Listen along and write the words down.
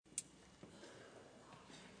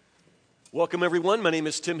Welcome, everyone. My name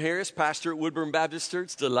is Tim Harris, pastor at Woodburn Baptist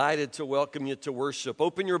Church. Delighted to welcome you to worship.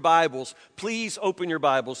 Open your Bibles. Please open your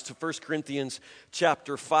Bibles to 1 Corinthians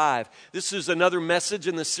chapter 5. This is another message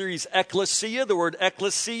in the series Ecclesia. The word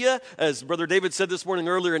ecclesia, as Brother David said this morning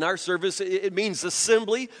earlier in our service, it means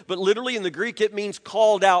assembly, but literally in the Greek it means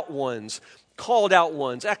called out ones. Called out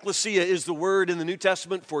ones. Ecclesia is the word in the New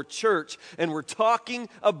Testament for church, and we're talking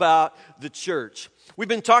about the church. We've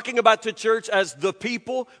been talking about the church as the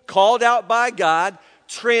people called out by God,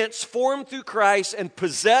 transformed through Christ, and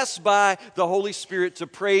possessed by the Holy Spirit to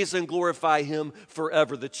praise and glorify Him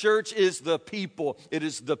forever. The church is the people. It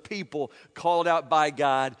is the people called out by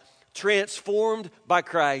God, transformed by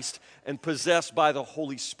Christ, and possessed by the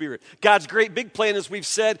Holy Spirit. God's great big plan, as we've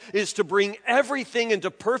said, is to bring everything into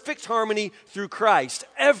perfect harmony through Christ.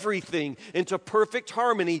 Everything into perfect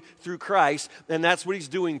harmony through Christ. And that's what He's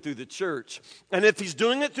doing through the church. And if He's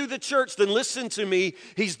doing it through the church, then listen to me,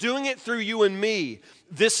 He's doing it through you and me.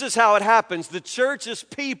 This is how it happens. The church is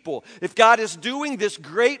people. If God is doing this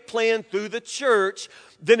great plan through the church,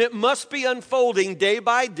 then it must be unfolding day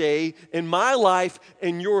by day in my life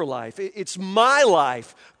and your life. It's my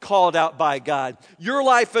life called out by God. Your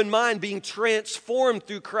life and mine being transformed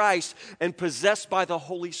through Christ and possessed by the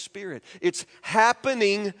Holy Spirit. It's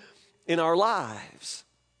happening in our lives.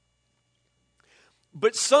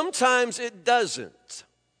 But sometimes it doesn't.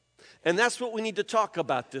 And that's what we need to talk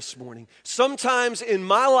about this morning. Sometimes in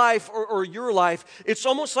my life or your life, it's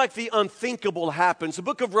almost like the unthinkable happens. The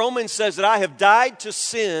book of Romans says that I have died to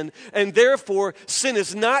sin, and therefore sin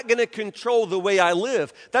is not going to control the way I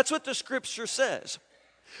live. That's what the scripture says.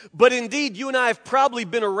 But indeed, you and I have probably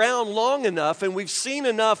been around long enough, and we've seen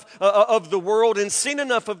enough of the world and seen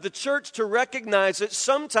enough of the church to recognize that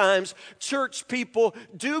sometimes church people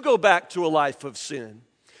do go back to a life of sin.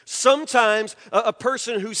 Sometimes a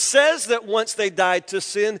person who says that once they died to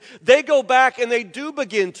sin, they go back and they do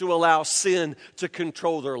begin to allow sin to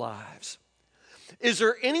control their lives. Is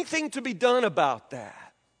there anything to be done about that?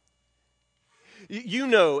 You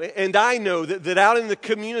know, and I know that out in the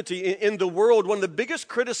community, in the world, one of the biggest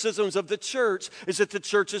criticisms of the church is that the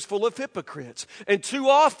church is full of hypocrites. And too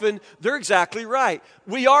often, they're exactly right.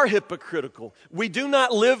 We are hypocritical. We do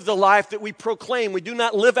not live the life that we proclaim. We do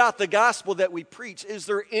not live out the gospel that we preach. Is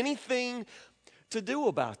there anything to do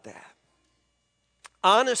about that?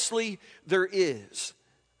 Honestly, there is.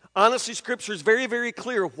 Honestly, Scripture is very, very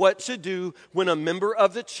clear what to do when a member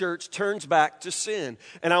of the church turns back to sin.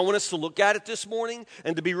 And I want us to look at it this morning.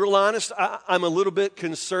 And to be real honest, I'm a little bit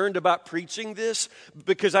concerned about preaching this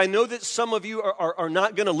because I know that some of you are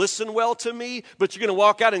not going to listen well to me, but you're going to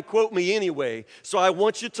walk out and quote me anyway. So I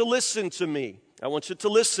want you to listen to me. I want you to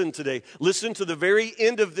listen today. Listen to the very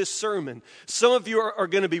end of this sermon. Some of you are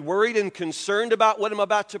going to be worried and concerned about what I'm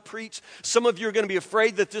about to preach. Some of you are going to be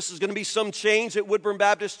afraid that this is going to be some change at Woodburn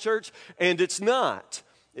Baptist Church, and it's not.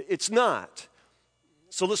 It's not.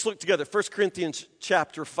 So let's look together. 1 Corinthians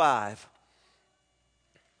chapter 5.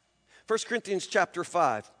 1 Corinthians chapter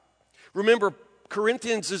 5. Remember,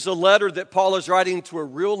 Corinthians is a letter that Paul is writing to a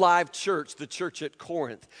real live church, the church at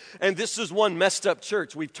Corinth. And this is one messed up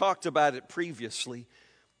church. We've talked about it previously.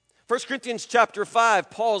 1 Corinthians chapter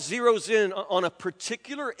 5, Paul zeroes in on a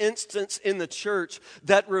particular instance in the church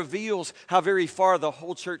that reveals how very far the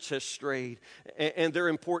whole church has strayed. And they're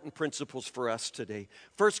important principles for us today.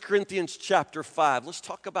 1 Corinthians chapter 5, let's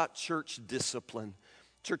talk about church discipline.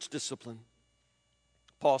 Church discipline.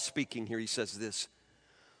 Paul speaking here, he says this.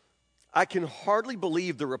 I can hardly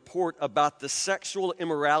believe the report about the sexual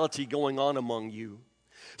immorality going on among you,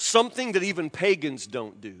 something that even pagans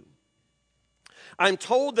don't do. I'm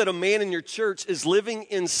told that a man in your church is living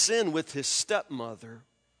in sin with his stepmother.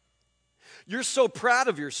 You're so proud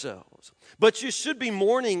of yourselves, but you should be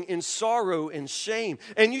mourning in sorrow and shame,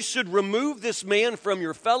 and you should remove this man from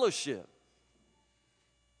your fellowship.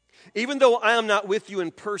 Even though I am not with you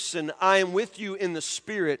in person, I am with you in the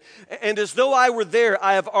Spirit. And as though I were there,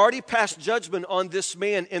 I have already passed judgment on this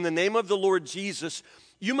man in the name of the Lord Jesus.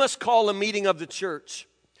 You must call a meeting of the church.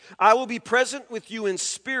 I will be present with you in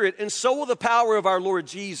spirit, and so will the power of our Lord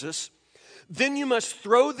Jesus. Then you must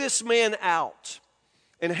throw this man out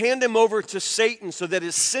and hand him over to Satan so that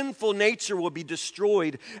his sinful nature will be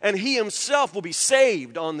destroyed, and he himself will be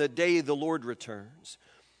saved on the day the Lord returns.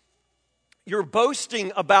 Your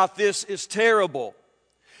boasting about this is terrible.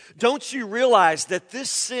 Don't you realize that this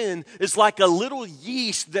sin is like a little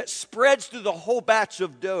yeast that spreads through the whole batch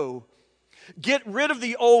of dough? Get rid of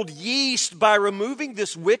the old yeast by removing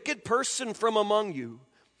this wicked person from among you.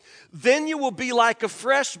 Then you will be like a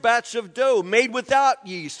fresh batch of dough made without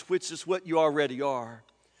yeast, which is what you already are.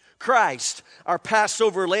 Christ, our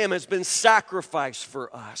Passover lamb, has been sacrificed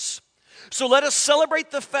for us. So let us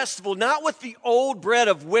celebrate the festival, not with the old bread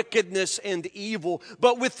of wickedness and evil,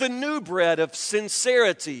 but with the new bread of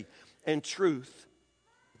sincerity and truth.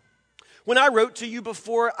 When I wrote to you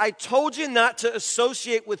before, I told you not to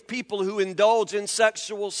associate with people who indulge in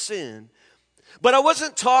sexual sin. But I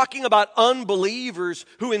wasn't talking about unbelievers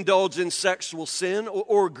who indulge in sexual sin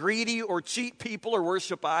or greedy or cheat people or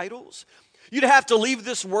worship idols. You'd have to leave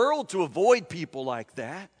this world to avoid people like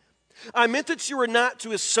that. I meant that you were not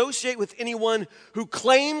to associate with anyone who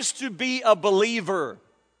claims to be a believer,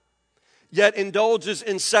 yet indulges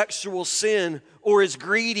in sexual sin, or is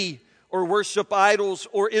greedy, or worship idols,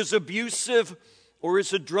 or is abusive, or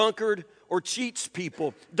is a drunkard, or cheats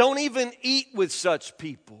people. Don't even eat with such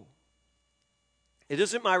people. It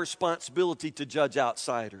isn't my responsibility to judge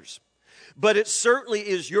outsiders, but it certainly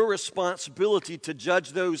is your responsibility to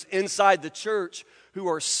judge those inside the church who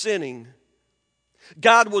are sinning.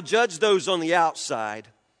 God will judge those on the outside,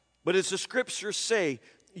 but as the scriptures say,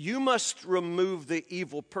 you must remove the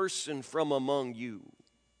evil person from among you.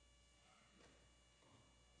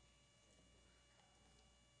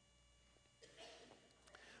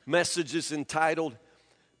 Message is entitled,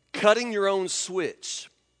 Cutting Your Own Switch.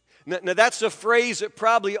 Now that's a phrase that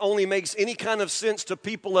probably only makes any kind of sense to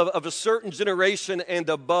people of a certain generation and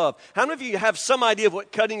above. How many of you have some idea of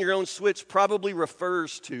what cutting your own switch probably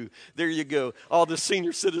refers to? There you go, all the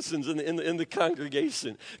senior citizens in the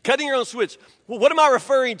congregation. Cutting your own switch. Well, what am I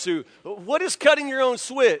referring to? What is cutting your own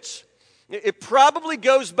switch? It probably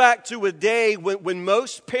goes back to a day when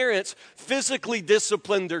most parents physically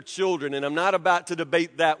disciplined their children. And I'm not about to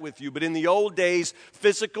debate that with you. But in the old days,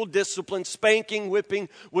 physical discipline, spanking, whipping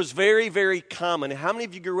was very, very common. How many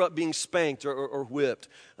of you grew up being spanked or whipped?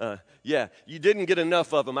 Yeah, you didn't get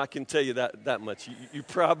enough of them. I can tell you that much. You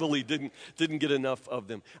probably didn't get enough of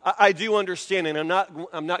them. I do understand, and I'm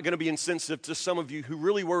not going to be insensitive to some of you who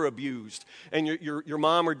really were abused, and your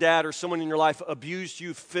mom or dad or someone in your life abused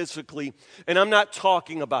you physically. And I'm not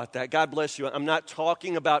talking about that. God bless you. I'm not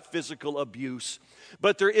talking about physical abuse.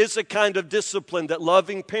 But there is a kind of discipline that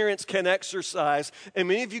loving parents can exercise. And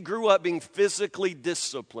many of you grew up being physically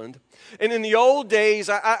disciplined. And in the old days,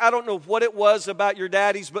 I don't know what it was about your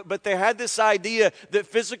daddies, but they had this idea that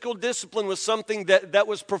physical discipline was something that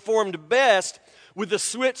was performed best with a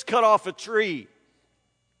switch cut off a tree.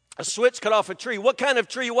 A switch cut off a tree. What kind of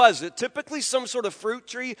tree was it? Typically some sort of fruit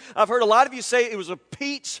tree. I've heard a lot of you say it was a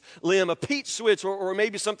peach limb, a peach switch, or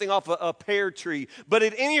maybe something off a pear tree. But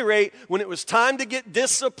at any rate, when it was time to get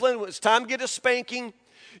disciplined, when it was time to get a spanking,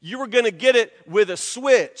 you were going to get it with a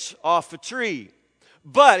switch off a tree.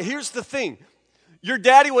 But here's the thing. Your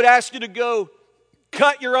daddy would ask you to go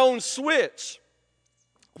cut your own switch.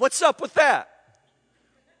 What's up with that?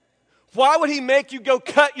 Why would he make you go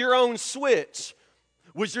cut your own switch?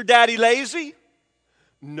 Was your daddy lazy?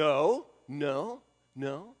 No.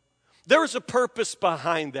 There was a purpose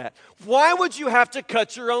behind that. Why would you have to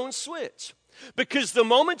cut your own switch? Because the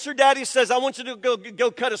moment your daddy says, I want you to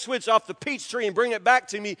go cut a switch off the peach tree and bring it back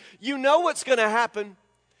to me, you know what's going to happen.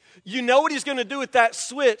 You know what he's going to do with that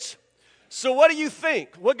switch. So what do you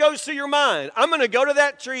think? What goes through your mind? I'm going to go to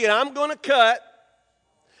that tree and I'm going to cut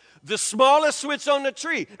the smallest switch on the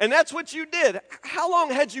tree. And that's what you did. How long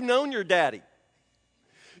had you known your daddy?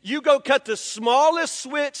 You go cut the smallest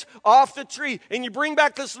switch off the tree, and you bring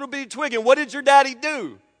back this little bitty twig, and what did your daddy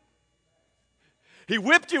do? He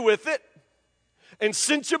whipped you with it and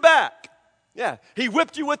sent you back. Yeah, he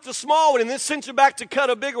whipped you with the small one and then sent you back to cut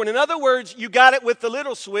a bigger one. In other words, you got it with the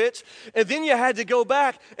little switch, and then you had to go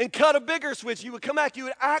back and cut a bigger switch. You would come back, you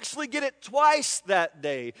would actually get it twice that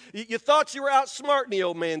day. You thought you were outsmarting the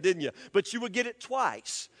old man, didn't you? But you would get it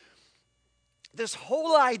twice. This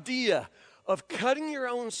whole idea of cutting your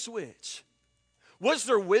own switch. Was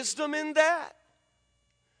there wisdom in that?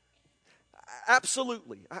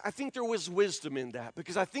 Absolutely. I think there was wisdom in that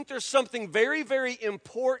because I think there's something very, very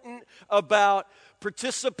important about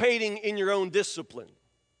participating in your own discipline.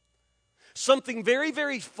 Something very,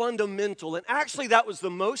 very fundamental. And actually, that was the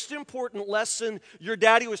most important lesson your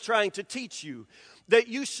daddy was trying to teach you, that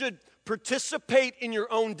you should participate in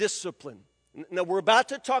your own discipline. Now, we're about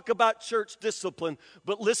to talk about church discipline,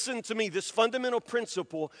 but listen to me, this fundamental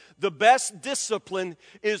principle, the best discipline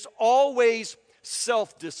is always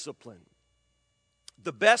self-discipline.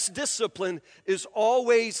 The best discipline is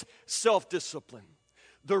always self-discipline.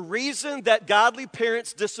 The reason that godly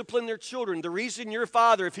parents discipline their children, the reason your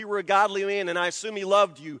father, if he were a godly man, and I assume he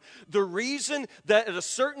loved you, the reason that at a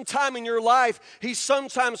certain time in your life, he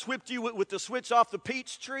sometimes whipped you with the switch off the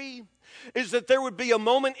peach tree, is that there would be a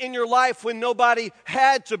moment in your life when nobody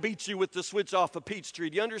had to beat you with the switch off a peach tree.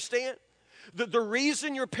 Do you understand? The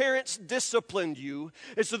reason your parents disciplined you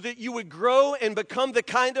is so that you would grow and become the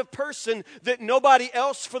kind of person that nobody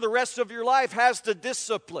else for the rest of your life has to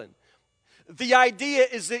discipline. The idea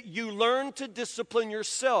is that you learn to discipline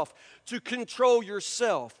yourself, to control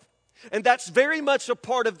yourself. And that's very much a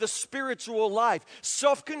part of the spiritual life.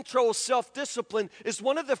 Self-control, self-discipline is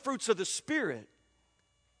one of the fruits of the Spirit.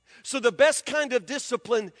 So the best kind of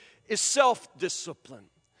discipline is self-discipline.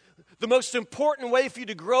 The most important way for you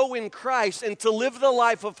to grow in Christ and to live the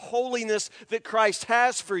life of holiness that Christ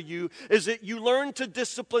has for you is that you learn to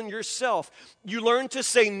discipline yourself. You learn to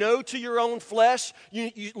say no to your own flesh.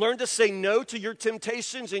 You learn to say no to your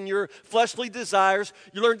temptations and your fleshly desires.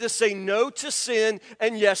 You learn to say no to sin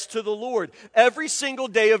and yes to the Lord. Every single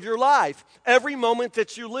day of your life, every moment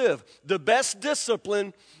that you live, the best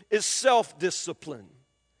discipline is self-discipline.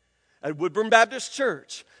 At Woodburn Baptist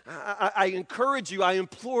Church, I encourage you, I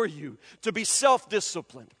implore you to be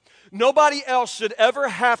self-disciplined. Nobody else should ever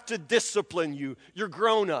have to discipline you. You're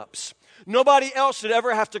grown-ups. Nobody else should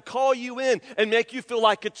ever have to call you in and make you feel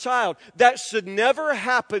like a child. That should never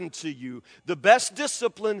happen to you. The best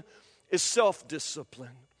discipline is self-discipline.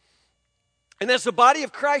 And as the body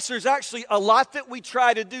of Christ, there's actually a lot that we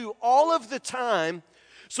try to do all of the time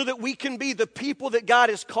so that we can be the people that God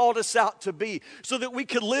has called us out to be, so that we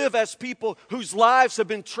can live as people whose lives have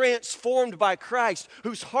been transformed by Christ,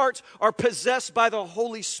 whose hearts are possessed by the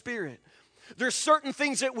Holy Spirit. There's certain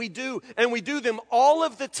things that we do, and we do them all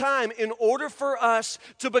of the time in order for us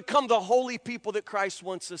to become the holy people that Christ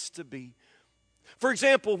wants us to be. For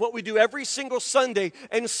example, what we do every single Sunday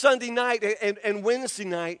and Sunday night and Wednesday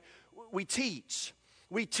night, we teach.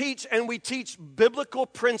 We teach and we teach biblical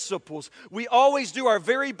principles. We always do our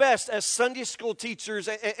very best as Sunday school teachers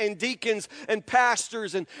and deacons and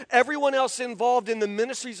pastors and everyone else involved in the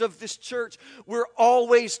ministries of this church. We're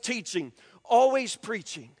always teaching, always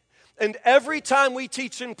preaching. And every time we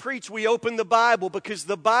teach and preach, we open the Bible because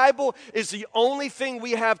the Bible is the only thing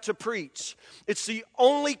we have to preach. It's the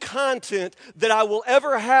only content that I will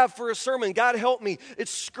ever have for a sermon. God help me,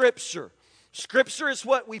 it's Scripture. Scripture is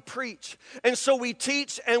what we preach. And so we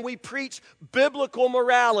teach and we preach biblical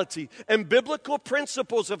morality and biblical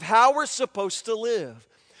principles of how we're supposed to live.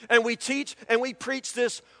 And we teach and we preach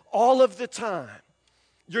this all of the time.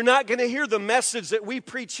 You're not going to hear the message that we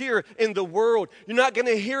preach here in the world. You're not going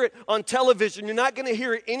to hear it on television. You're not going to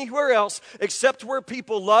hear it anywhere else except where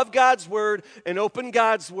people love God's Word and open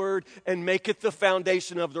God's Word and make it the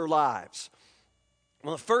foundation of their lives.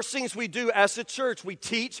 Well, the first things we do as a church, we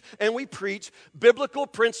teach and we preach biblical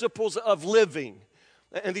principles of living.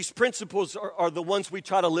 And these principles are the ones we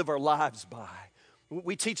try to live our lives by.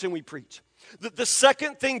 We teach and we preach. The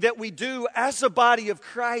second thing that we do as a body of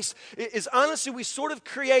Christ is honestly we sort of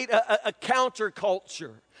create a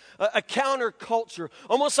counterculture. A counterculture,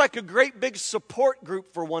 almost like a great big support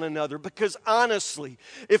group for one another. Because honestly,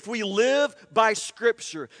 if we live by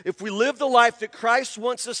Scripture, if we live the life that Christ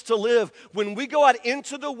wants us to live, when we go out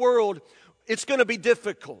into the world, it's going to be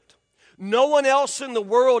difficult. No one else in the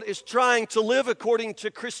world is trying to live according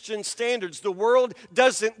to Christian standards. The world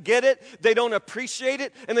doesn't get it, they don't appreciate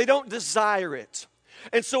it, and they don't desire it.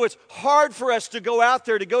 And so it's hard for us to go out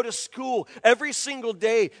there, to go to school every single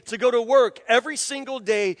day, to go to work every single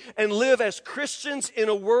day and live as Christians in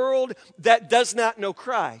a world that does not know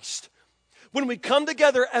Christ. When we come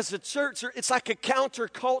together as a church, it's like a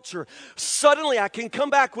counterculture. Suddenly I can come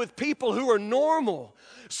back with people who are normal.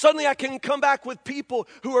 Suddenly I can come back with people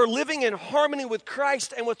who are living in harmony with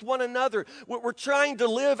Christ and with one another. We're trying to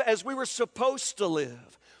live as we were supposed to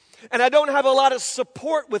live. And I don't have a lot of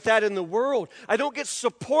support with that in the world. I don't get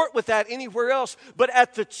support with that anywhere else. But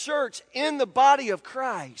at the church, in the body of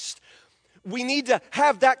Christ, we need to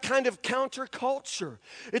have that kind of counterculture.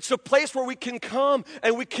 It's a place where we can come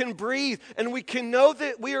and we can breathe and we can know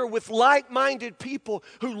that we are with like-minded people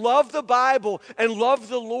who love the Bible and love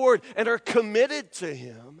the Lord and are committed to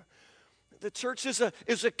Him. The church is a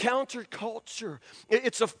counterculture.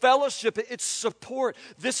 It's a fellowship. It's support.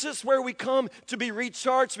 This is where we come to be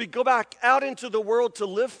recharged. We go back out into the world to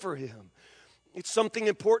live for Him. It's something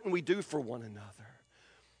important we do for one another.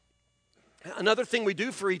 Another thing we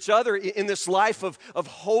do for each other in this life of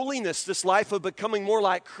holiness, this life of becoming more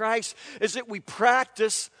like Christ, is that we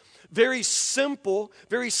practice very simple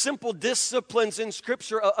disciplines in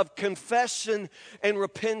Scripture of confession and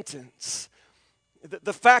repentance.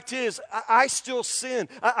 The fact is, I still sin.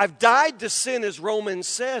 I've died to sin, as Romans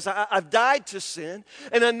says. I've died to sin,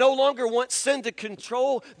 and I no longer want sin to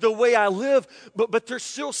control the way I live, but there's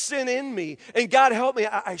still sin in me, and God help me,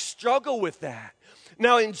 I struggle with that.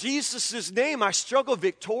 Now, in Jesus' name, I struggle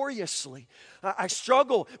victoriously. I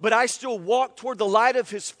struggle, but I still walk toward the light of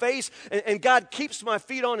His face, and God keeps my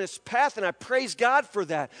feet on His path, and I praise God for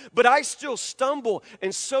that. But I still stumble,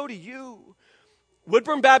 and so do you.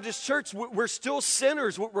 Woodburn Baptist Church, we're still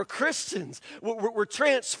sinners. We're Christians. We're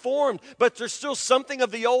transformed, but there's still something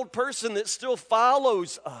of the old person that still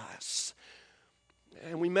follows us.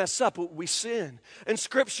 And we mess up, we sin. And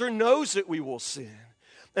Scripture knows that we will sin.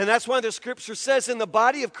 And that's why the Scripture says in the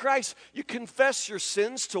body of Christ, you confess your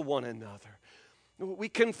sins to one another. We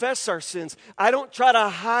confess our sins. I don't try to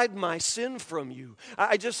hide my sin from you.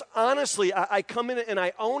 I just honestly, I come in and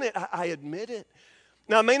I own it. I admit it.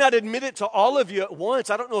 Now, I may not admit it to all of you at once.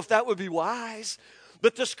 I don't know if that would be wise.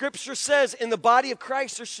 But the Scripture says in the body of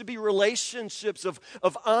Christ, there should be relationships of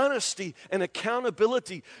honesty and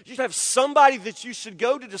accountability. You should have somebody that you should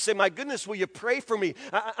go to say, my goodness, will you pray for me?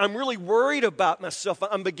 I'm really worried about myself.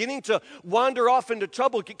 I'm beginning to wander off into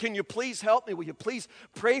trouble. Can you please help me? Will you please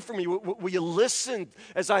pray for me? Will you listen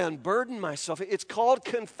as I unburden myself? It's called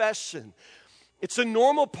confession. It's a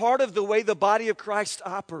normal part of the way the body of Christ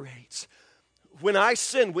operates. When I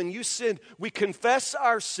sin, when you sin, we confess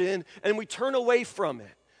our sin and we turn away from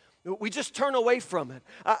it. We just turn away from it.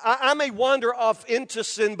 I may wander off into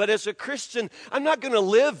sin, but as a Christian, I'm not going to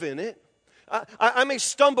live in it. I may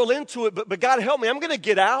stumble into it, but God help me, I'm going to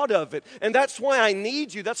get out of it. And that's why I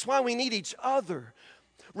need you. That's why we need each other.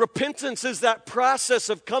 Repentance is that process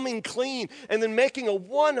of coming clean and then making a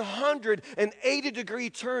 180-degree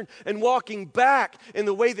turn and walking back in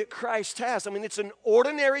the way that Christ has. I mean, it's an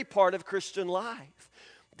ordinary part of Christian life.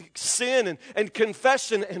 Sin and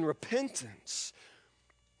confession and repentance.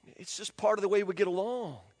 It's just part of the way we get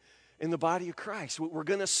along in the body of Christ. We're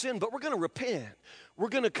going to sin, but we're going to repent. We're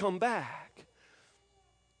going to come back.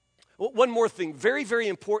 One more thing, very, very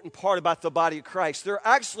important part about the body of Christ. There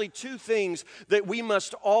are actually two things that we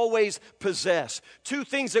must always possess. Two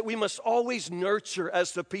things that we must always nurture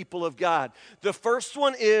as the people of God. The first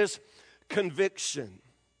one is conviction.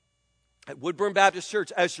 At Woodburn Baptist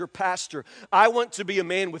Church, as your pastor, I want to be a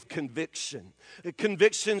man with conviction.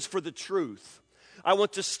 Convictions for the truth. I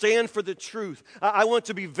want to stand for the truth. I want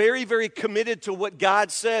to be very, very committed to what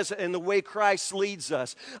God says and the way Christ leads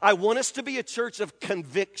us. I want us to be a church of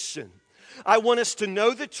conviction. I want us to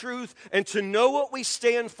know the truth and to know what we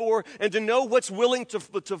stand for and to know what's willing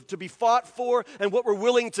to be fought for and what we're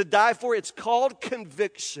willing to die for. It's called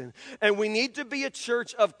conviction. And we need to be a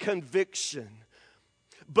church of conviction.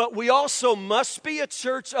 But we also must be a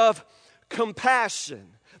church of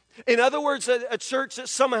compassion. In other words, a church that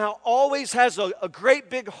somehow always has a great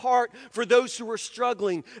big heart for those who are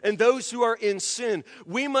struggling and those who are in sin.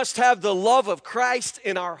 We must have the love of Christ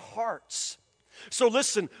in our hearts. So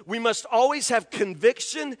listen, we must always have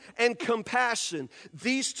conviction and compassion.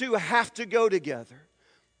 These two have to go together.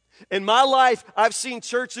 In my life, I've seen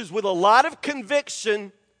churches with a lot of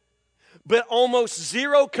conviction, but almost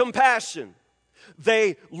zero compassion.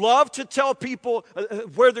 They love to tell people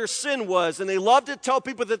where their sin was, and they love to tell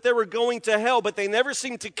people that they were going to hell, but they never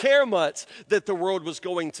seemed to care much that the world was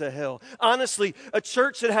going to hell. Honestly, a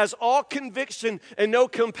church that has all conviction and no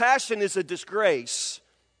compassion is a disgrace.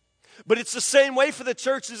 But it's the same way for the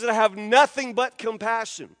churches that have nothing but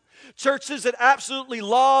compassion. Churches that absolutely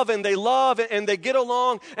love and they get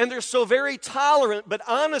along and they're so very tolerant, but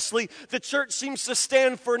honestly, the church seems to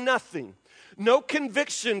stand for nothing. No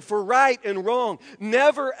conviction for right and wrong.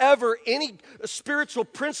 Never, ever any spiritual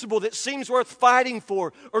principle that seems worth fighting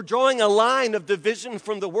for or drawing a line of division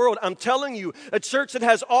from the world. I'm telling you, a church that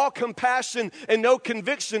has all compassion and no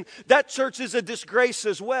conviction, that church is a disgrace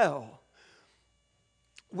as well.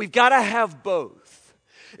 We've got to have both.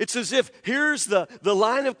 It's as if here's the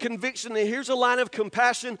line of conviction and here's a line of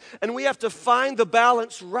compassion, and we have to find the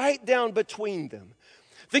balance right down between them.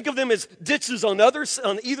 Think of them as ditches on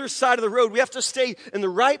either side of the road. We have to stay in the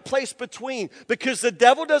right place between, because the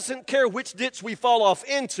devil doesn't care which ditch we fall off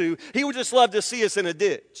into. He would just love to see us in a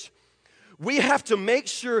ditch. We have to make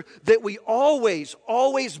sure that we always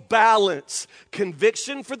balance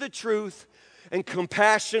conviction for the truth and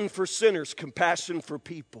compassion for sinners, compassion for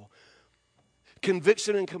people.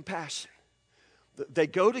 Conviction and compassion, they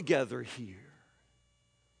go together here.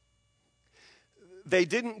 They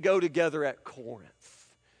didn't go together at Corinth.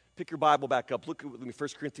 Pick your Bible back up. Look with me, 1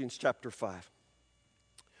 Corinthians chapter 5.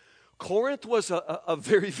 Corinth was a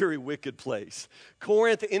very, very wicked place.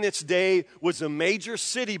 Corinth in its day was a major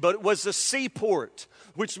city, but it was a seaport,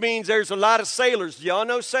 which means there's a lot of sailors. Do y'all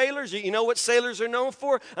know sailors? You know what sailors are known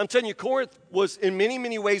for? I'm telling you, Corinth was in many,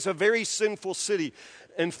 many ways a very sinful city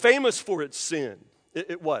and famous for its sin.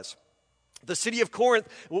 It was. The city of Corinth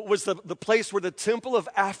was the place where the temple of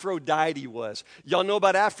Aphrodite was. Y'all know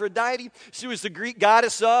about Aphrodite? She was the Greek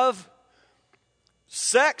goddess of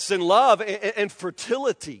sex and love and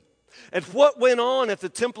fertility. And what went on at the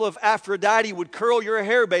temple of Aphrodite would curl your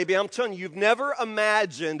hair, baby. I'm telling you, you've never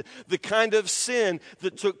imagined the kind of sin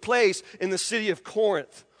that took place in the city of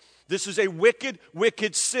Corinth. This is a wicked,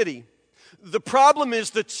 wicked city. The problem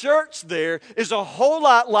is the church there is a whole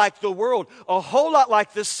lot like the world, a whole lot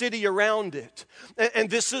like the city around it. And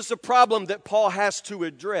this is a problem that Paul has to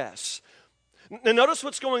address. Now notice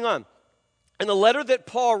what's going on. In the letter that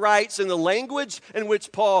Paul writes, in the language in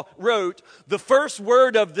which Paul wrote, the first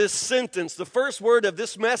word of this sentence, the first word of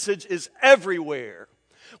this message is everywhere.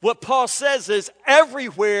 What Paul says is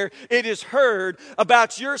everywhere it is heard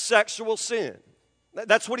about your sexual sin.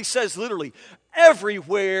 That's what he says literally.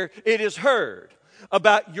 Everywhere it is heard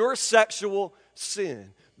about your sexual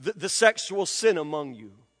sin, the sexual sin among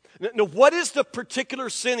you. Now, what is the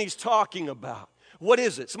particular sin he's talking about? What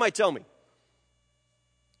is it? Somebody tell me.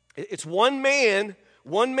 It's one man,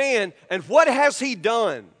 and what has he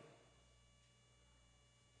done?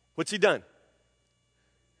 What's he done?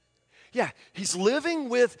 Yeah, he's living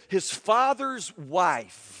with his father's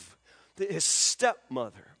wife, his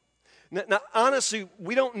stepmother. Now, honestly,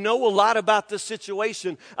 we don't know a lot about this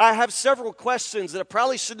situation. I have several questions that I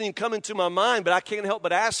probably shouldn't even come into my mind, but I can't help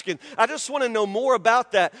but asking. I just want to know more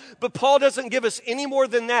about that. But Paul doesn't give us any more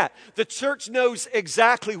than that. The church knows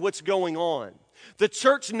exactly what's going on. The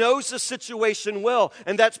church knows the situation well,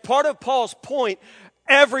 and that's part of Paul's point.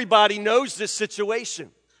 Everybody knows this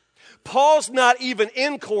situation. Paul's not even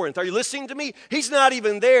in Corinth. Are you listening to me? He's not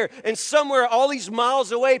even there. And somewhere all these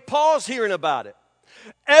miles away, Paul's hearing about it.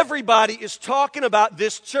 Everybody is talking about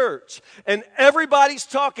this church, and everybody's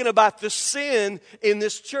talking about the sin in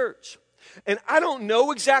this church. And I don't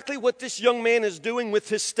know exactly what this young man is doing with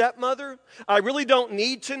his stepmother. I really don't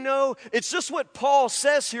need to know. It's just what Paul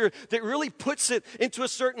says here that really puts it into a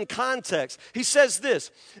certain context. He says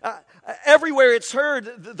this, everywhere it's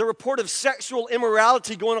heard the report of sexual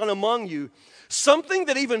immorality going on among you, something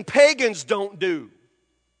that even pagans don't do.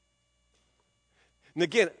 And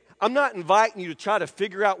again, I'm not inviting you to try to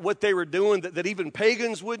figure out what they were doing that even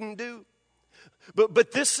pagans wouldn't do.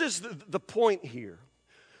 But this is the point here.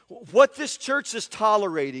 What this church is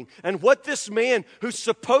tolerating and what this man who's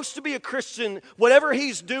supposed to be a Christian, whatever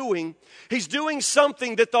he's doing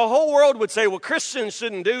something that the whole world would say, well, Christians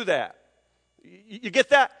shouldn't do that. You get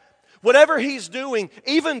that? Whatever he's doing,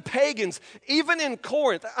 even pagans, even in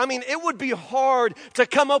Corinth, I mean, it would be hard to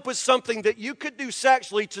come up with something that you could do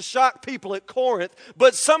sexually to shock people at Corinth,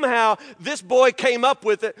 but somehow this boy came up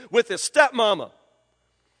with it with his stepmama.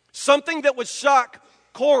 Something that would shock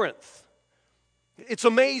Corinth. It's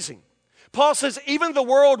amazing. Paul says even the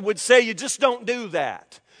world would say you just don't do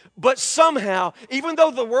that. But somehow, even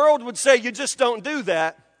though the world would say you just don't do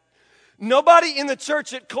that, nobody in the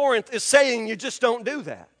church at Corinth is saying you just don't do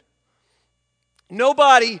that.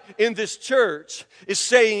 Nobody in this church is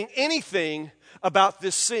saying anything about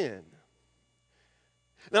this sin.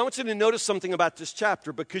 Now, I want you to notice something about this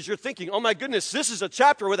chapter because you're thinking, oh my goodness, this is a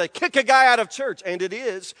chapter where they kick a guy out of church. And it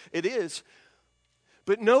is.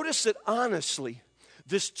 But notice that honestly,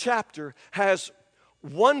 this chapter has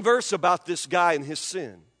one verse about this guy and his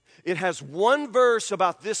sin. It has one verse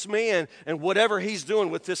about this man and whatever he's doing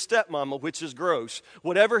with his stepmama, which is gross.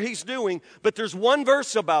 Whatever he's doing, but there's one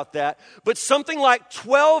verse about that. But something like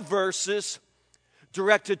 12 verses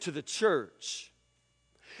directed to the church.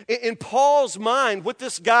 In Paul's mind, what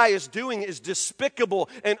this guy is doing is despicable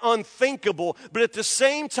and unthinkable. But at the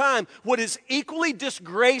same time, what is equally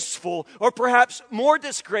disgraceful, or perhaps more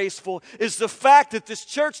disgraceful, is the fact that this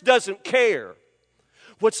church doesn't care.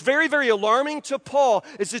 What's very, very alarming to Paul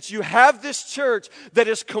is that you have this church that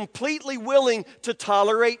is completely willing to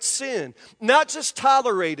tolerate sin. Not just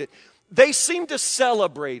tolerate it, they seem to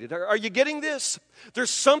celebrate it. Are you getting this? There's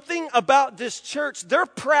something about this church. They're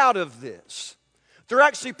proud of this. They're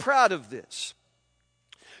actually proud of this.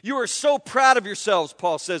 You are so proud of yourselves,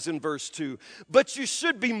 Paul says in verse 2. But you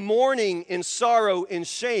should be mourning in sorrow and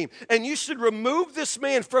shame. And you should remove this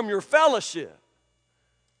man from your fellowship.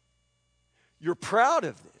 You're proud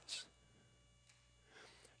of this.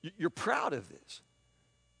 You're proud of this.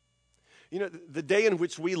 You know, the day in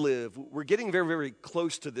which we live, we're getting very, very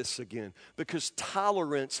close to this again because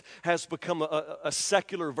tolerance has become a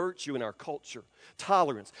secular virtue in our culture.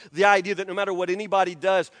 Tolerance. The idea that no matter what anybody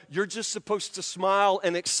does, you're just supposed to smile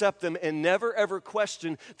and accept them and never, ever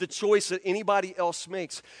question the choice that anybody else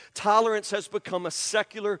makes. Tolerance has become a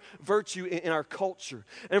secular virtue in our culture.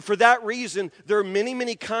 And for that reason, there are many,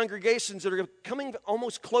 many congregations that are coming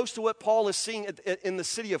almost close to what Paul is seeing in the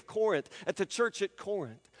city of Corinth, at the church at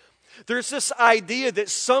Corinth. There's this idea that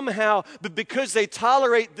somehow, because they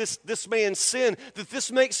tolerate this man's sin, that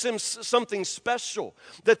this makes him something special,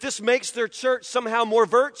 that this makes their church somehow more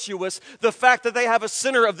virtuous, the fact that they have a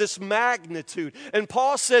sinner of this magnitude. And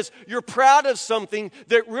Paul says, you're proud of something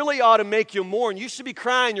that really ought to make you mourn. You should be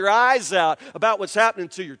crying your eyes out about what's happening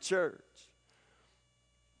to your church.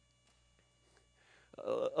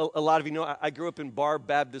 A lot of you know, I grew up in Bar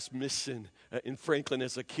Baptist Mission in Franklin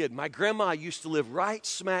as a kid. My grandma used to live right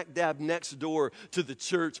smack dab next door to the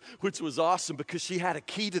church, which was awesome because she had a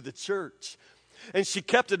key to the church. And she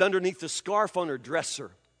kept it underneath the scarf on her dresser.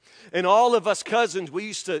 And all of us cousins,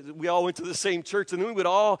 we all went to the same church, and then we would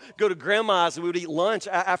all go to grandma's and we would eat lunch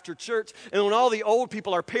after church. And when all the old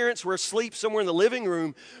people, our parents, were asleep somewhere in the living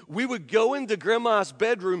room, we would go into grandma's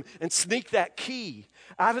bedroom and sneak that key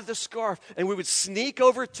out of the scarf, and we would sneak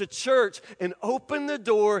over to church and open the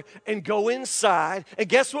door and go inside. And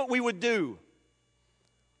guess what we would do?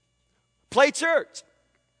 Play church.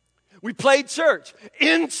 We played church.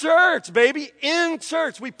 In church, baby. In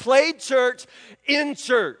church. We played church in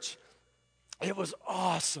church. It was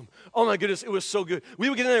awesome. Oh my goodness, it was so good. We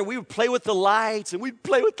would get in there and we would play with the lights and we'd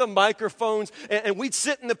play with the microphones and we'd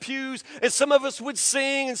sit in the pews and some of us would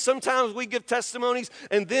sing and sometimes we'd give testimonies.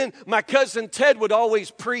 And then my cousin Ted would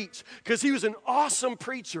always preach because he was an awesome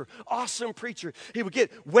preacher, awesome preacher. He would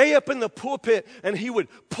get way up in the pulpit and he would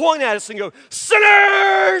point at us and go,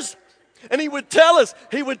 "Sinners!" And he would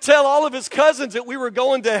tell all of his cousins that we were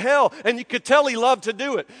going to hell. And you could tell he loved to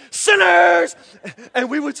do it. "Sinners!" And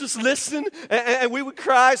we would just listen and we would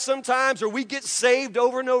cry sometimes, or we'd get saved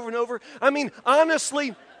over and over and over. I mean,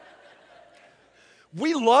 honestly,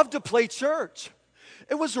 we loved to play church.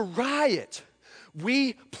 It was a riot.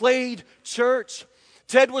 We played church.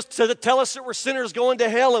 Ted was to tell us that we're sinners going to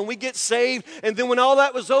hell and we get saved. And then when all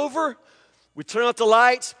that was over, we'd turn out the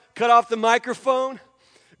lights, cut off the microphone,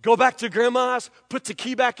 go back to grandma's, put the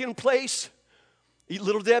key back in place, eat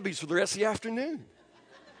Little Debbie's for the rest of the afternoon.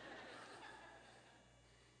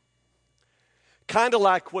 Kind of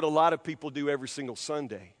like what a lot of people do every single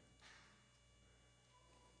Sunday.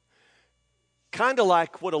 Kind of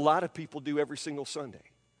like what a lot of people do every single Sunday.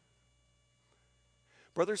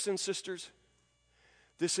 Brothers and sisters,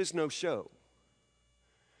 this is no show.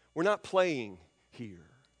 We're not playing here.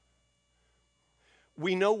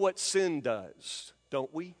 We know what sin does,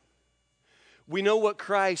 don't we? We know what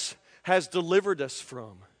Christ has delivered us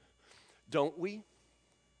from, don't we?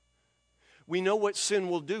 We know what sin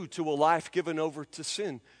will do to a life given over to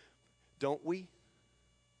sin, don't we?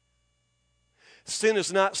 Sin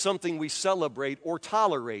is not something we celebrate or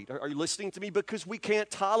tolerate. Are you listening to me? Because we can't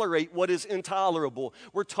tolerate what is intolerable.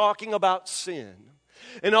 We're talking about sin.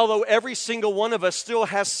 And although every single one of us still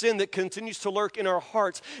has sin that continues to lurk in our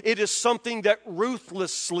hearts, it is something that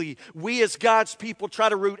ruthlessly we as God's people try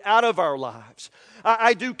to root out of our lives.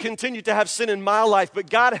 I do continue to have sin in my life, but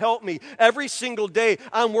God help me. Every single day,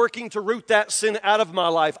 I'm working to root that sin out of my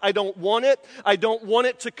life. I don't want it. I don't want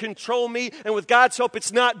it to control me. And with God's help,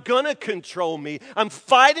 it's not going to control me. I'm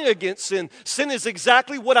fighting against sin. Sin is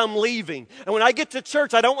exactly what I'm leaving. And when I get to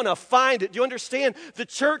church, I don't want to find it. Do you understand? The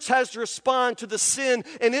church has to respond to the sin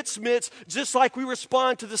in its midst, just like we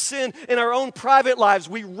respond to the sin in our own private lives.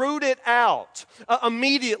 We root it out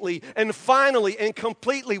immediately and finally and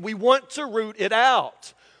completely. We want to root it out.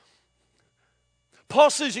 Paul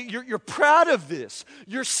says you're proud of this.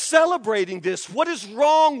 You're celebrating this. What is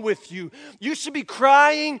wrong with you? You should be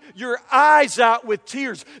crying your eyes out with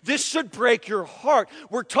tears. This should break your heart.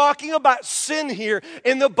 We're talking about sin here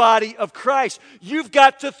in the body of Christ. You've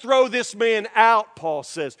got to throw this man out, Paul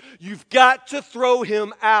says. You've got to throw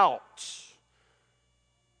him out.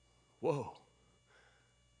 Whoa.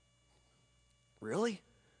 Really?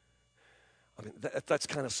 I mean, that's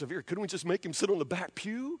kind of severe. Couldn't we just make him sit on the back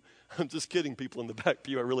pew? I'm just kidding, people in the back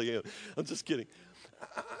pew. I really am. I'm just kidding.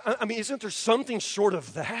 I mean, isn't there something short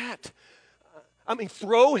of that? I mean,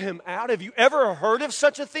 throw him out. Have you ever heard of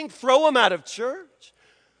such a thing? Throw him out of church?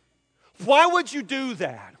 Why would you do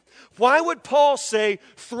that? Why would Paul say,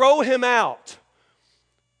 throw him out?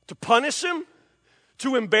 To punish him?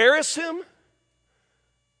 To embarrass him?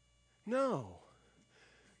 No.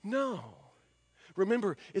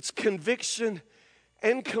 Remember, it's conviction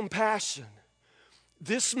and compassion.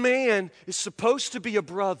 This man is supposed to be a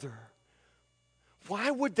brother.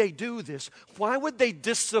 Why would they do this? Why would they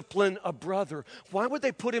discipline a brother? Why would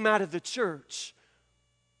they put him out of the church?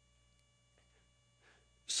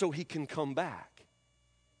 So he can come back.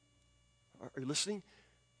 Are you listening?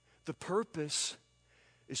 The purpose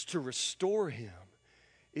is to restore him.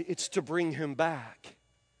 It's to bring him back.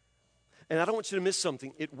 And I don't want you to miss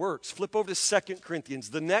something. It works. Flip over to 2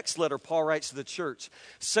 Corinthians, the next letter Paul writes to the church.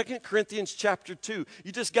 2 Corinthians chapter 2.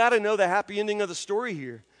 You just got to know the happy ending of the story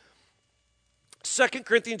here. 2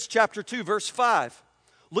 Corinthians chapter 2, verse 5.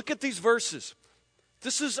 Look at these verses.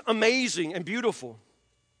 This is amazing and beautiful.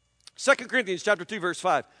 2 Corinthians chapter 2, verse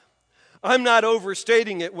 5. I'm not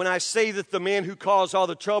overstating it when I say that the man who caused all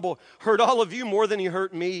the trouble hurt all of you more than he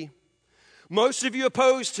hurt me. Most of you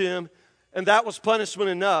opposed him, and that was punishment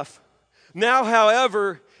enough. Now,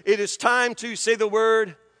 however, it is time to say the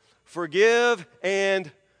word, forgive and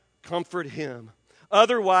comfort him.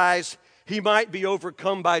 Otherwise, he might be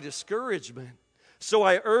overcome by discouragement. So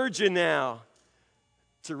I urge you now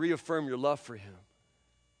to reaffirm your love for him.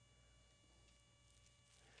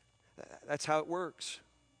 That's how it works.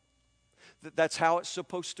 That's how it's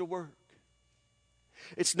supposed to work.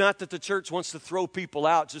 It's not that the church wants to throw people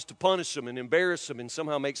out just to punish them and embarrass them and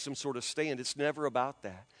somehow make some sort of stand. It's never about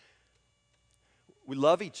that. We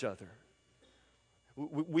love each other.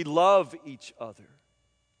 We love each other.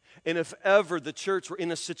 And if ever the church were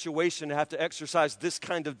in a situation to have to exercise this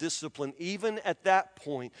kind of discipline, even at that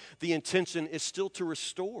point, the intention is still to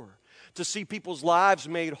restore, to see people's lives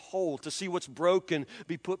made whole, to see what's broken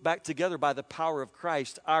be put back together by the power of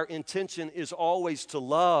Christ. Our intention is always to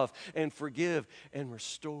love and forgive and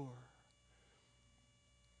restore.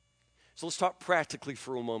 So let's talk practically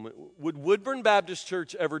for a moment. Would Woodburn Baptist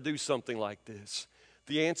Church ever do something like this?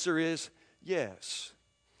 The answer is yes.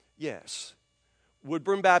 Yes.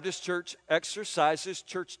 Woodburn Baptist Church exercises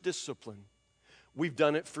church discipline. We've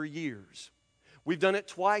done it for years. We've done it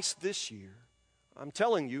twice this year. I'm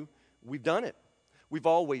telling you, we've done it. We've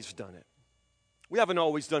always done it. We haven't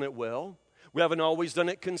always done it well. We haven't always done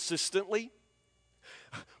it consistently.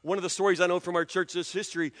 One of the stories I know from our church's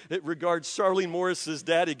history, it regards Charlene Morris's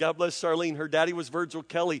daddy. God bless Charlene. Her daddy was Virgil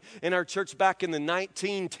Kelly in our church back in the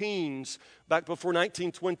 19-teens, back before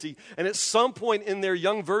 1920. And at some point in there,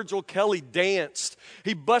 young Virgil Kelly danced.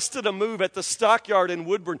 He busted a move at the Stockyard in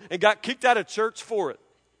Woodburn and got kicked out of church for it.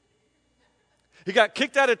 He got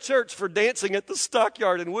kicked out of church for dancing at the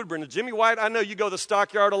Stockyard in Woodburn. And Jimmy White, I know you go to the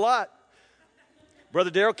Stockyard a lot.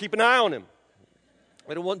 Brother Darrell, keep an eye on him.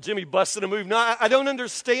 I don't want Jimmy busting a move. No, I don't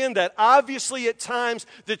understand that. Obviously, at times,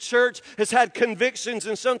 the church has had convictions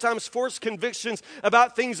and sometimes forced convictions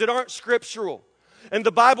about things that aren't scriptural. And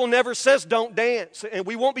the Bible never says don't dance. And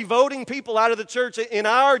we won't be voting people out of the church in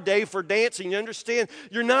our day for dancing. You understand?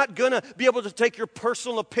 You're not going to be able to take your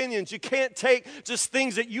personal opinions. You can't take just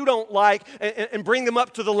things that you don't like and bring them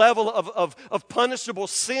up to the level of punishable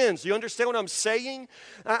sins. You understand what I'm saying?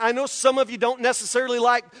 I know some of you don't necessarily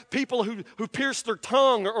like people who pierce their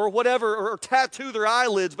tongue or whatever or tattoo their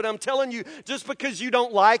eyelids. But I'm telling you, just because you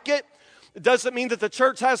don't like it, it doesn't mean that the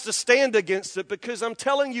church has to stand against it, because I'm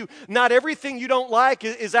telling you, not everything you don't like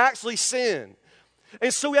is actually sin.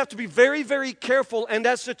 And so we have to be very, very careful, and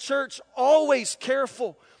as the church, always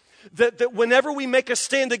careful that whenever we make a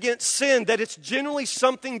stand against sin, that it's generally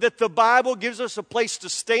something that the Bible gives us a place to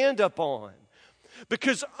stand up on.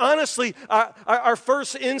 Because honestly, our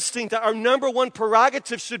first instinct, our number one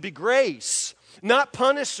prerogative should be grace. Not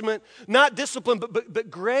punishment, not discipline, but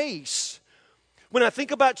grace. When I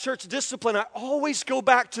think about church discipline, I always go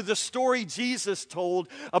back to the story Jesus told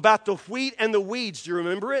about the wheat and the weeds. Do you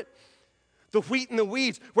remember it? The wheat and the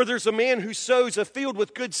weeds, where there's a man who sows a field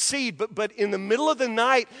with good seed, but in the middle of the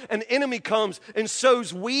night, an enemy comes and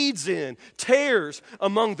sows weeds in, tares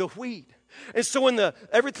among the wheat. And so when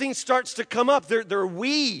everything starts to come up, there are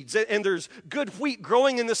weeds and there's good wheat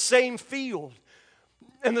growing in the same field.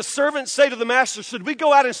 And the servants say to the master, should we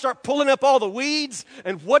go out and start pulling up all the weeds?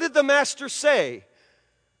 And what did the master say?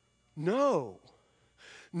 No.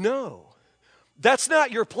 That's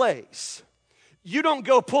not your place. You don't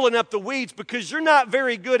go pulling up the weeds because you're not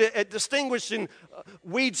very good at distinguishing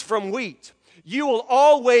weeds from wheat. You will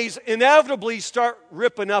always inevitably start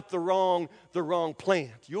ripping up the wrong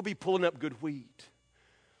plant. You'll be pulling up good wheat.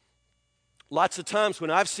 Lots of times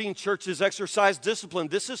when I've seen churches exercise discipline,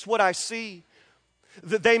 this is what I see.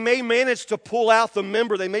 That they may manage to pull out the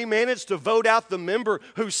member, they may manage to vote out the member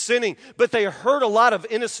who's sinning, but they hurt a lot of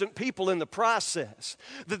innocent people in the process.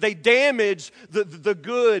 That they damage the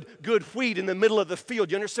good wheat in the middle of the field.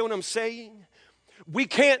 You understand what I'm saying? We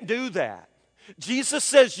can't do that. Jesus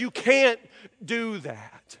says you can't do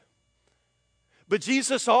that. But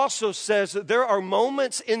Jesus also says that there are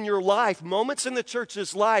moments in your life, moments in the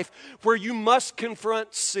church's life, where you must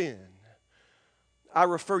confront sin. I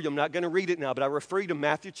refer you, I'm not going to read it now, but I refer you to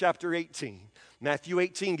Matthew chapter 18. Matthew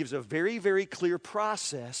 18 gives a very, very clear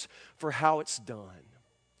process for how it's done.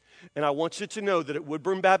 And I want you to know that at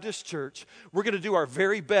Woodburn Baptist Church, we're going to do our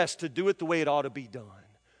very best to do it the way it ought to be done.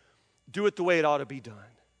 do it the way it ought to be done.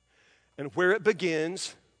 And where it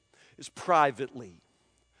begins is privately.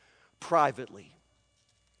 Privately.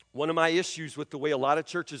 One of my issues with the way a lot of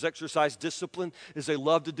churches exercise discipline is they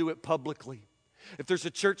love to do it publicly. If there's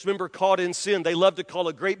a church member caught in sin, they love to call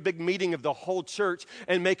a great big meeting of the whole church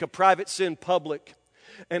and make a private sin public.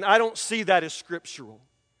 And I don't see that as scriptural.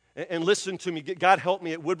 And listen to me, God help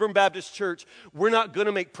me, at Woodburn Baptist Church, we're not going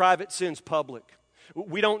to make private sins public.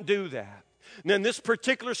 We don't do that. Now, in this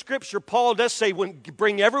particular scripture, Paul does say,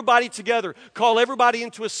 bring everybody together, call everybody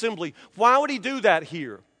into assembly. Why would he do that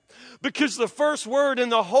here? Because the first word in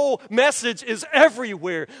the whole message is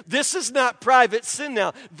everywhere. This is not private sin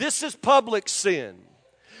now. This is public sin.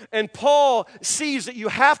 And Paul sees that you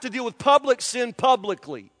have to deal with public sin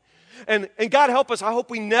publicly. And God help us, I hope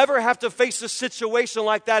we never have to face a situation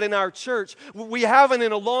like that in our church. We haven't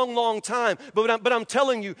in a long, long time. But I'm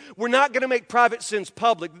telling you, we're not going to make private sins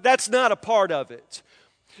public. That's not a part of it.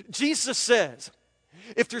 Jesus says,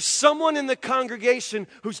 if there's someone in the congregation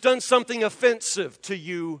who's done something offensive to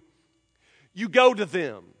you, you go to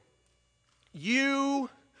them. You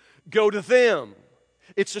go to them.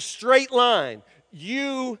 It's a straight line.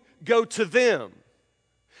 You go to them.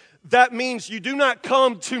 That means you do not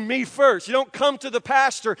come to me first. You don't come to the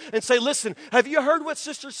pastor and say, listen, have you heard what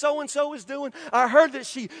Sister So-and-so is doing? I heard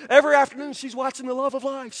that every afternoon she's watching The Love of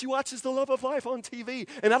Life. She watches The Love of Life on TV,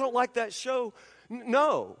 and I don't like that show.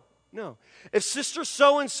 No. If Sister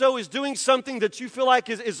So-and-so is doing something that you feel like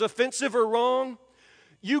is offensive or wrong,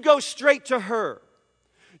 you go straight to her.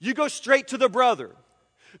 You go straight to the brother.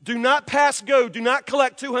 Do not pass go. Do not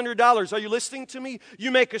collect $200. Are you listening to me?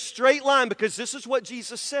 You make a straight line, because this is what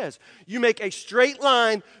Jesus says. You make a straight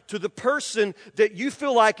line to the person that you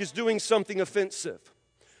feel like is doing something offensive.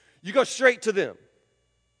 You go straight to them.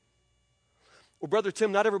 Well, Brother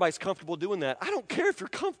Tim, not everybody's comfortable doing that. I don't care if you're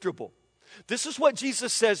comfortable. This is what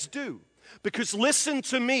Jesus says do. Because listen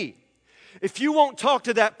to me. If you won't talk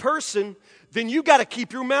to that person, then you got to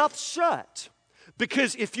keep your mouth shut.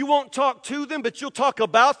 Because if you won't talk to them, but you'll talk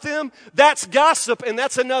about them, that's gossip, and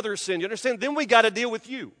that's another sin. You understand? Then we got to deal with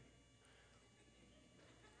you.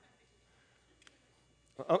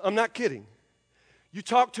 I'm not kidding. You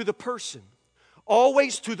talk to the person.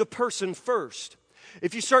 Always to the person first.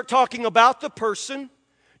 If you start talking about the person,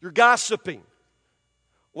 you're gossiping.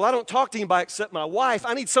 Well, I don't talk to anybody except my wife.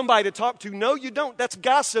 I need somebody to talk to. No, you don't. That's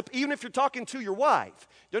gossip, even if you're talking to your wife.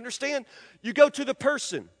 You understand? You go to the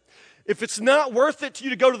person. If it's not worth it to you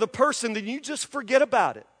to go to the person, then you just forget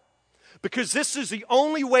about it. Because this is the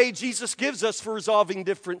only way Jesus gives us for resolving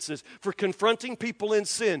differences, for confronting people in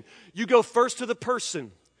sin. You go first to the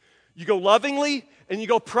person. You go lovingly and you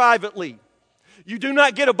go privately. You do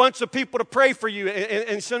not get a bunch of people to pray for you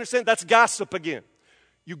and you understand that's gossip again.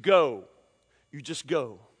 You go. You just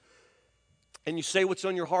go. And you say what's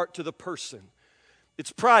on your heart to the person.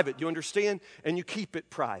 It's private, you understand? And you keep it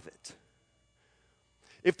private.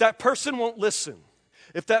 If that person won't listen,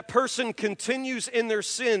 if that person continues in their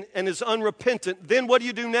sin and is unrepentant, then what do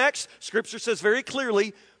you do next? Scripture says very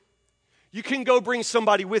clearly, you can go bring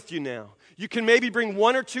somebody with you now. You can maybe bring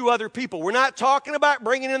one or two other people. We're not talking about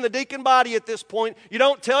bringing in the deacon body at this point. You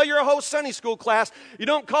don't tell your whole Sunday school class. You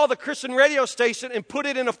don't call the Christian radio station and put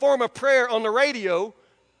it in a form of prayer on the radio.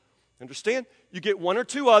 Understand? You get one or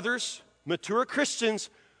two others, mature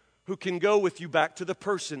Christians, who can go with you back to the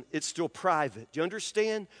person. It's still private. Do you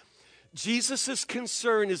understand? Jesus'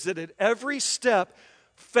 concern is that at every step,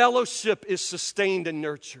 fellowship is sustained and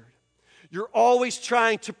nurtured. You're always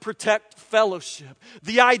trying to protect fellowship.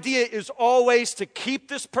 The idea is always to keep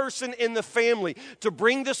this person in the family, to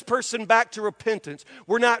bring this person back to repentance.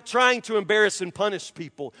 We're not trying to embarrass and punish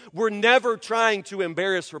people. We're never trying to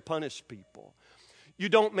embarrass or punish people. You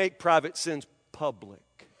don't make private sins public.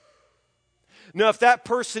 Now, if that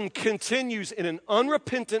person continues in an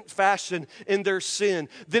unrepentant fashion in their sin,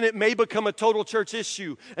 then it may become a total church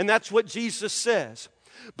issue. And that's what Jesus says.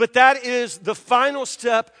 But that is the final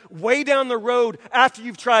step way down the road after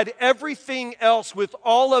you've tried everything else with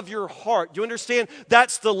all of your heart. You understand?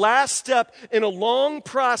 That's the last step in a long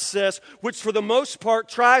process, which for the most part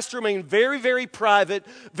tries to remain very, very private,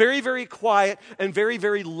 very, very quiet, and very,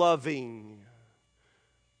 very loving.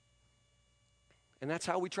 And that's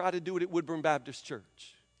how we try to do it at Woodburn Baptist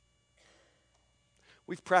Church.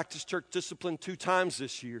 We've practiced church discipline 2 times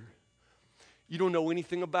this year. You don't know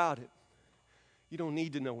anything about it. You don't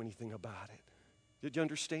need to know anything about it. Did you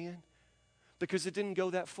understand? Because it didn't go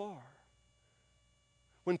that far.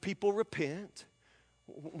 When people repent,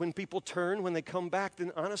 when people turn, when they come back,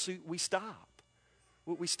 then honestly, we stop.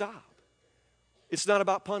 We stop. It's not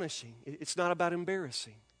about punishing. It's not about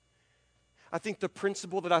embarrassing. I think the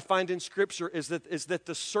principle that I find in Scripture is that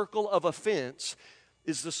the circle of offense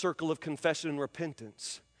is the circle of confession and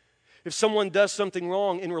repentance. If someone does something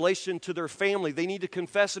wrong in relation to their family, they need to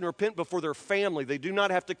confess and repent before their family. They do not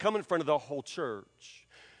have to come in front of the whole church.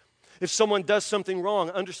 If someone does something wrong,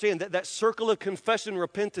 understand that circle of confession and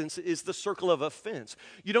repentance is the circle of offense.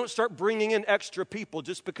 You don't start bringing in extra people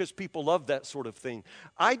just because people love that sort of thing.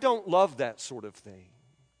 I don't love that sort of thing.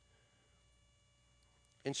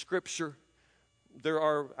 In Scripture, there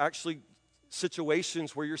are actually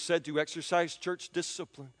situations where you're said to exercise church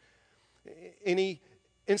discipline. Any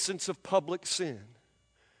instance of public sin.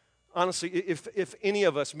 Honestly, if any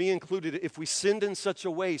of us, me included, if we sinned in such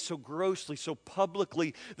a way, so grossly, so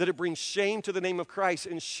publicly, that it brings shame to the name of Christ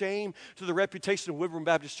and shame to the reputation of Woodburn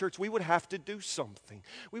Baptist Church, we would have to do something.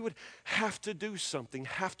 We would have to do something,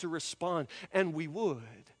 have to respond, and we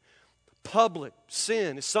would. Public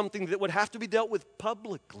sin is something that would have to be dealt with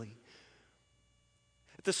publicly.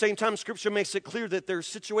 At the same time, Scripture makes it clear that there are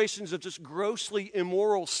situations of just grossly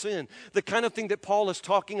immoral sin, the kind of thing that Paul is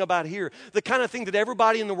talking about here, the kind of thing that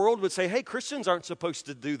everybody in the world would say, hey, Christians aren't supposed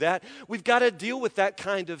to do that. We've got to deal with that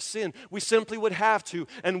kind of sin. We simply would have to,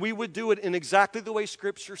 and we would do it in exactly the way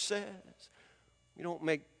Scripture says. We don't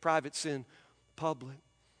make private sin public.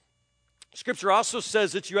 Scripture also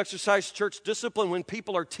says that you exercise church discipline when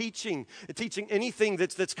people are teaching anything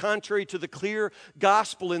that's contrary to the clear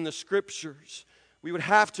gospel in the Scriptures. We would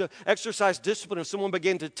have to exercise discipline if someone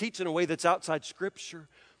began to teach in a way that's outside Scripture.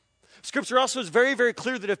 Scripture also is very, very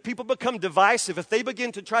clear that if people become divisive, if they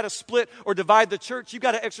begin to try to split or divide the church, you've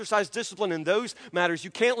got to exercise discipline in those matters.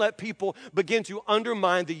 You can't let people begin to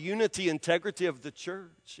undermine the unity, integrity of the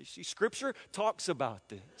church. You see, Scripture talks about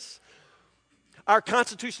this. Our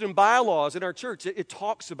constitution and bylaws in our church, it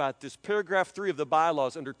talks about this. Paragraph 3 of the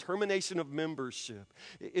bylaws under termination of membership.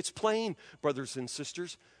 It's plain, brothers and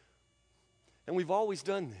sisters. And we've always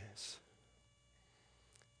done this.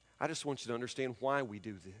 I just want you to understand why we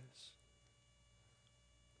do this.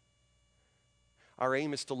 Our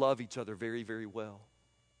aim is to love each other very, very well.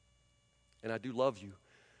 And I do love you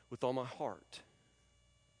with all my heart.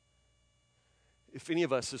 If any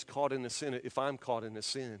of us is caught in a sin, if I'm caught in a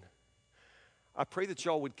sin, I pray that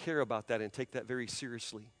y'all would care about that and take that very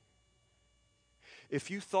seriously.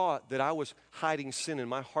 If you thought that I was hiding sin in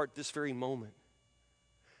my heart this very moment,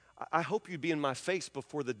 I hope you'd be in my face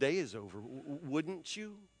before the day is over. Wouldn't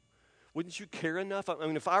you? Wouldn't you care enough? I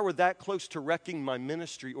mean, if I were that close to wrecking my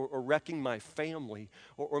ministry or wrecking my family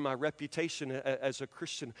or my reputation as a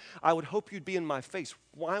Christian, I would hope you'd be in my face.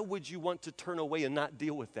 Why would you want to turn away and not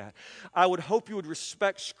deal with that? I would hope you would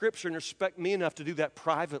respect Scripture and respect me enough to do that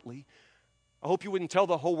privately. I hope you wouldn't tell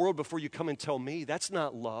the whole world before you come and tell me. That's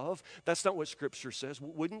not love. That's not what Scripture says.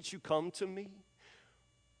 Wouldn't you come to me?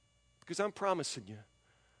 Because I'm promising you,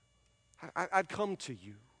 I'd come to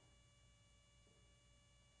you.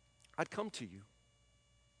 I'd come to you.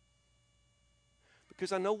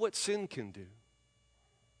 Because I know what sin can do.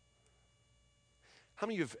 How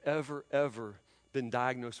many of you have ever been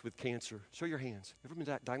diagnosed with cancer? Show your hands. Ever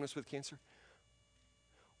been diagnosed with cancer?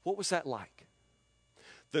 What was that like?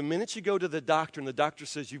 The minute you go to the doctor and the doctor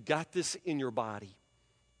says, you've got this in your body,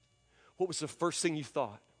 what was the first thing you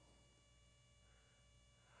thought?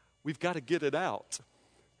 We've got to get it out.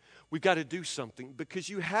 We've got to do something, because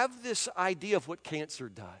you have this idea of what cancer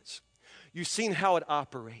does. You've seen how it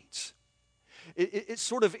operates. It's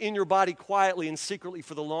sort of in your body quietly and secretly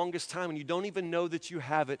for the longest time, and you don't even know that you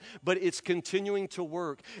have it, but it's continuing to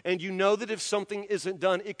work. And you know that if something isn't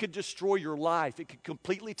done, it could destroy your life. It could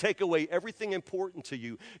completely take away everything important to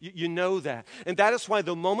you. You know that. And that is why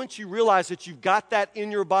the moment you realize that you've got that in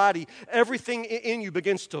your body, everything in you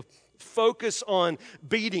begins to focus on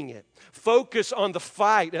beating it. Focus on the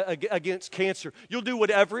fight against cancer. You'll do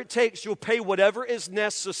whatever it takes. You'll pay whatever is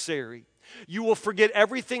necessary. You will forget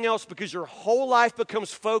everything else because your whole life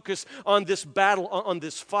becomes focused on this battle, on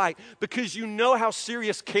this fight, because you know how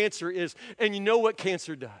serious cancer is and you know what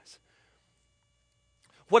cancer does.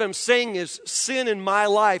 What I'm saying is sin in my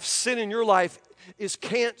life, sin in your life is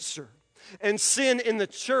cancer. And sin in the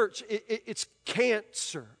church, it's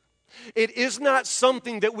cancer. It is not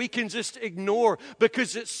something that we can just ignore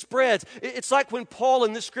because it spreads. It's like when Paul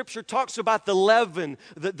in this scripture talks about the leaven,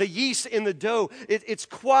 the yeast in the dough. It's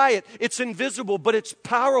quiet, it's invisible, but it's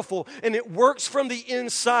powerful, and it works from the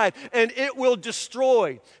inside, and it will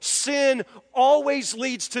destroy. Sin always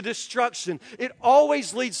leads to destruction. It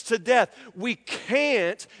always leads to death. We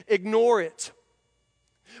can't ignore it.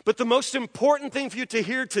 But the most important thing for you to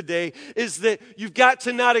hear today is that you've got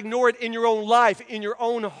to not ignore it in your own life, in your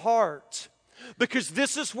own heart. Because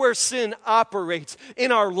this is where sin operates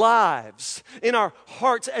in our lives, in our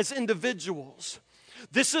hearts as individuals.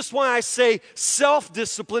 This is why I say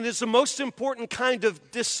self-discipline is the most important kind of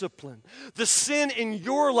discipline. The sin in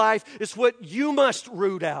your life is what you must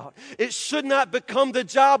root out. It should not become the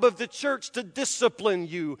job of the church to discipline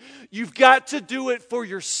you. You've got to do it for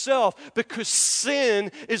yourself because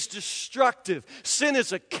sin is destructive. Sin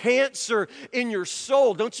is a cancer in your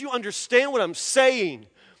soul. Don't you understand what I'm saying?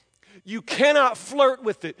 You cannot flirt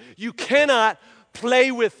with it. You cannot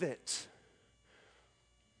play with it.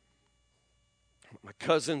 My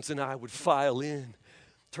cousins and I would file in,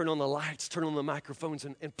 turn on the lights, turn on the microphones,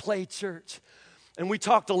 and play church. And we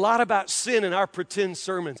talked a lot about sin in our pretend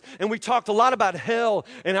sermons. And we talked a lot about hell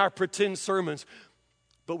in our pretend sermons.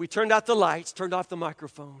 But we turned out the lights, turned off the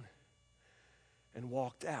microphone, and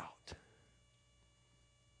walked out.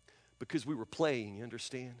 Because we were playing, you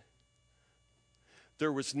understand?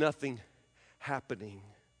 There was nothing happening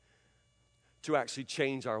to actually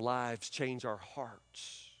change our lives, change our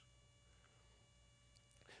hearts.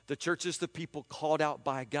 The church is the people called out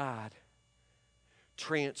by God,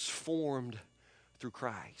 transformed through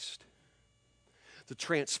Christ. The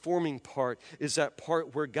transforming part is that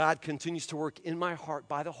part where God continues to work in my heart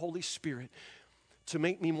by the Holy Spirit to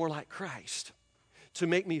make me more like Christ, to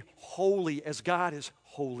make me holy as God is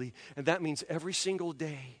holy. And that means every single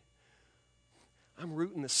day, I'm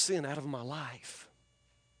rooting the sin out of my life.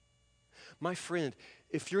 My friend,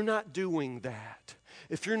 if you're not doing that,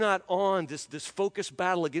 if you're not on this focused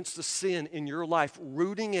battle against the sin in your life,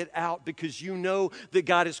 rooting it out because you know that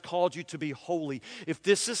God has called you to be holy, if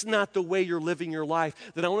this is not the way you're living your life,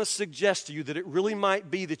 then I want to suggest to you that it really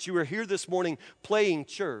might be that you are here this morning playing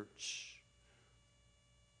church.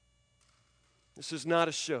 This is not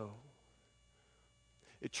a show.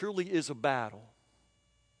 It truly is a battle.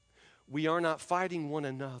 We are not fighting one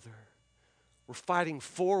another. We're fighting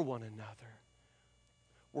for one another.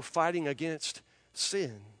 We're fighting against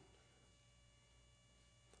sin.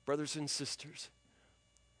 Brothers and sisters,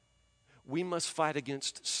 we must fight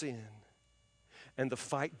against sin. And the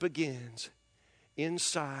fight begins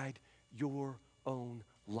inside your own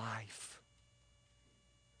life.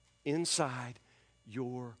 Inside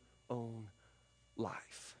your own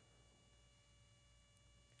life.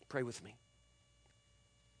 Pray with me.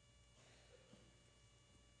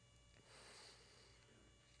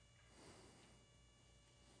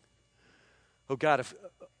 Oh God,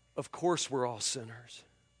 of course we're all sinners.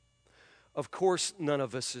 Of course none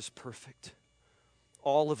of us is perfect.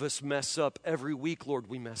 All of us mess up. Every week, Lord,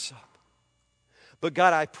 we mess up. But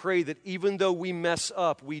God, I pray that even though we mess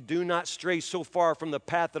up, we do not stray so far from the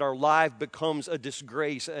path that our life becomes a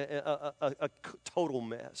disgrace, a total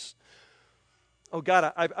mess. Oh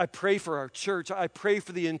God, I pray for our church. I pray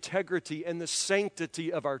for the integrity and the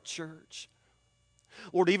sanctity of our church.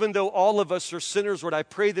 Lord, even though all of us are sinners, Lord, I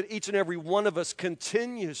pray that each and every one of us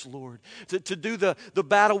continues, Lord, to do the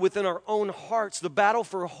battle within our own hearts, the battle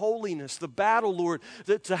for holiness, the battle, Lord,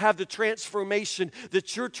 to have the transformation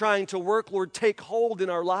that you're trying to work, Lord, take hold in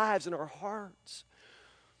our lives and our hearts.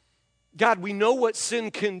 God, we know what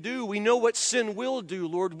sin can do. We know what sin will do,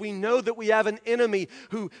 Lord. We know that we have an enemy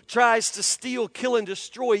who tries to steal, kill, and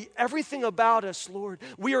destroy everything about us, Lord.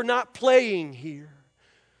 We are not playing here.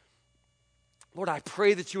 Lord, I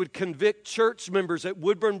pray that you would convict church members at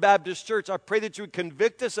Woodburn Baptist Church. I pray that you would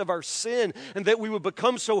convict us of our sin and that we would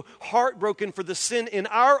become so heartbroken for the sin in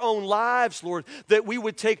our own lives, Lord, that we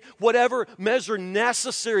would take whatever measure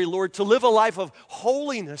necessary, Lord, to live a life of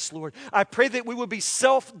holiness, Lord. I pray that we would be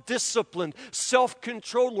self-disciplined,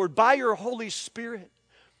 self-controlled, Lord, by your Holy Spirit,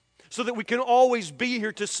 so that we can always be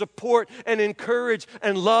here to support and encourage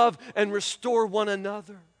and love and restore one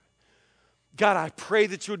another. God, I pray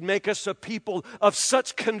that you would make us a people of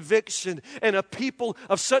such conviction and a people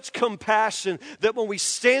of such compassion that when we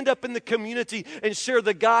stand up in the community and share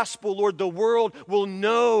the gospel, Lord, the world will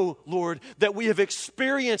know, Lord, that we have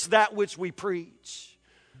experienced that which we preach.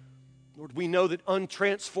 Lord, we know that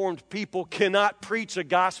untransformed people cannot preach a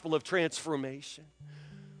gospel of transformation.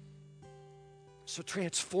 So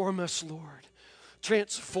transform us, Lord.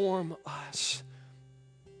 Transform us.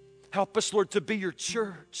 Help us, Lord, to be your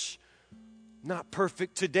church. Not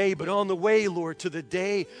perfect today, but on the way, Lord, to the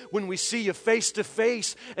day when we see you face to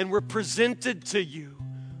face and we're presented to you.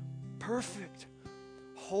 Perfect,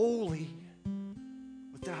 holy,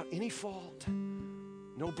 without any fault,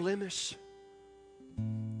 no blemish,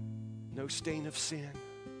 no stain of sin.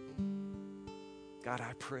 God,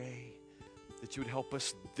 I pray that you would help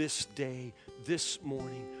us this day, this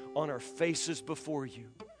morning, on our faces before you,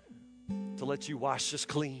 to let you wash us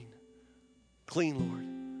clean. Clean, Lord,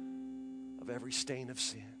 of every stain of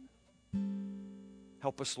sin.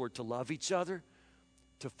 Help us, Lord, to love each other,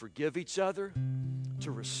 to forgive each other,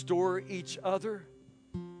 to restore each other,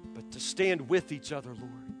 but to stand with each other,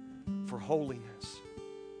 Lord, for holiness.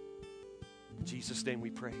 In Jesus' name we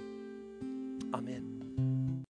pray. Amen.